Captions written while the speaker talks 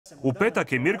U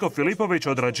petak je Mirko Filipović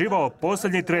odrađivao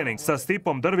posljednji trening sa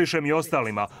Stipom Drvišem i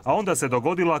ostalima, a onda se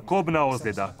dogodila kobna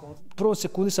ozljeda. Prvo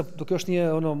sekundi sam, dok još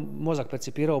nije mozak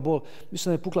percipirao bol,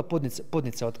 mislim da je pukla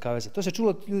podnica od kaveze. To se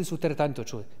čulo, ljudi su u teretani to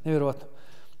čuli, nevjerojatno.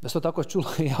 Da se to tako čulo,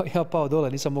 ja pao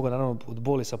dole, nisam mogao, naravno, od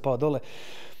boli sam pao dole.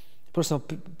 Prvo sam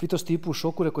pitao Stipu u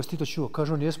šoku, rekao, jesi ti to čuo?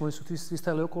 Kaže on, jesmo, oni su svi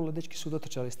stajali okolo, dečki su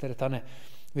dotrčali iz teretane.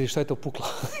 Vidiš šta je to puklo.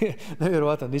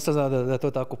 Nevjerojatno, nisam znao da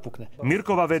to tako pukne.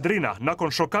 Mirkova vedrina,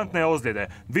 nakon šokantne ozljede,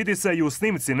 vidi se i u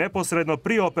snimci neposredno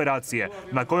prije operacije,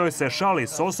 na kojoj se šali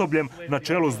s osobljem na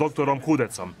čelu s doktorom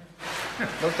Hudecom.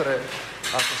 Doktore,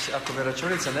 ako me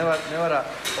računica ne vara,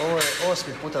 ovo je 8.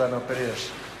 puta da me operiraš.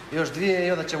 Još 2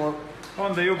 i onda ćemo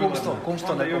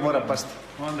kumstvo neko mora pasti.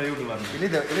 Onda jubilarno. Ili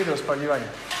ide u spaljivanje?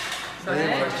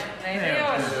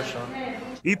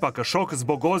 Ipak šok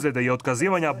zbog ozljede i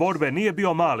otkazivanja borbe nije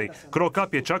bio mali. Cro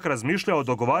Cop je čak razmišljao o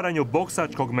dogovaranju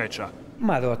boksačkog meča.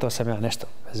 To sam ja nešto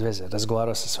bez veze.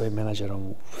 Razgovarao sa svojim menadžerom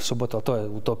u subotu, ali to je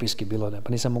utopijski bilo.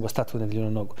 Pa nisam mogao stati u nedjelju na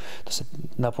nogu. To se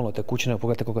napunilo tekućine.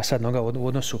 Pogledajte koliko je sad noga u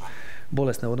odnosu,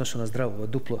 bolesna u odnosu na zdravu.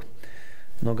 Duplo.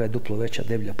 Noga je duplo veća,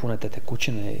 deblja, puna te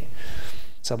tekućine i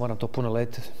sad moram to puno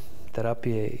letiti.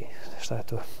 Terapije i šta je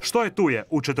to? Što je tu je?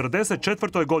 U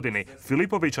 44. godini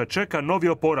Filipovića čeka novi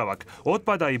oporavak.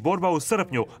 Otpada i borba u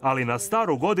srpnju, ali na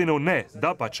staru godinu ne,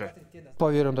 dapače. Pa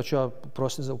vjerujem da ću ja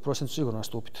u prosincu sigurno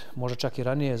nastupiti. Možda čak i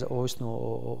ranije, ovisno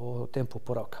o tempu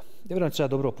oporavka. Ja vjerujem da ću ja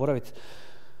dobro oporaviti.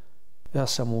 Ja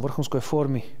sam u vrhunskoj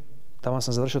formi, tamo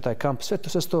sam završio taj kamp.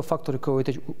 Sve su to faktori koji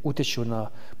utječu na,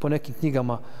 po nekim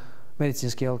knjigama,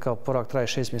 medicinski, kao oporavak traje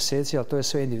 6 mjeseci, ali to je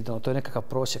sve individualno, to je nekakav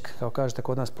prosjek. Kao kažete,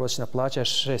 kod nas prosječna plaća je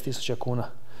 6.000 kuna.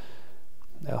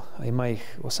 Evo, ima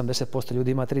ih 80%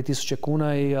 ljudi ima 3.000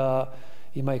 kuna i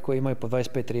ima ih koji imaju po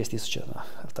 25-30.000.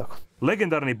 Tako.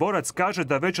 Legendarni borac kaže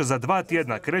da već za 2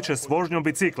 tjedna kreće s vožnjom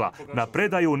bicikla. Na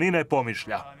predaju ni ne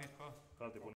pomišlja.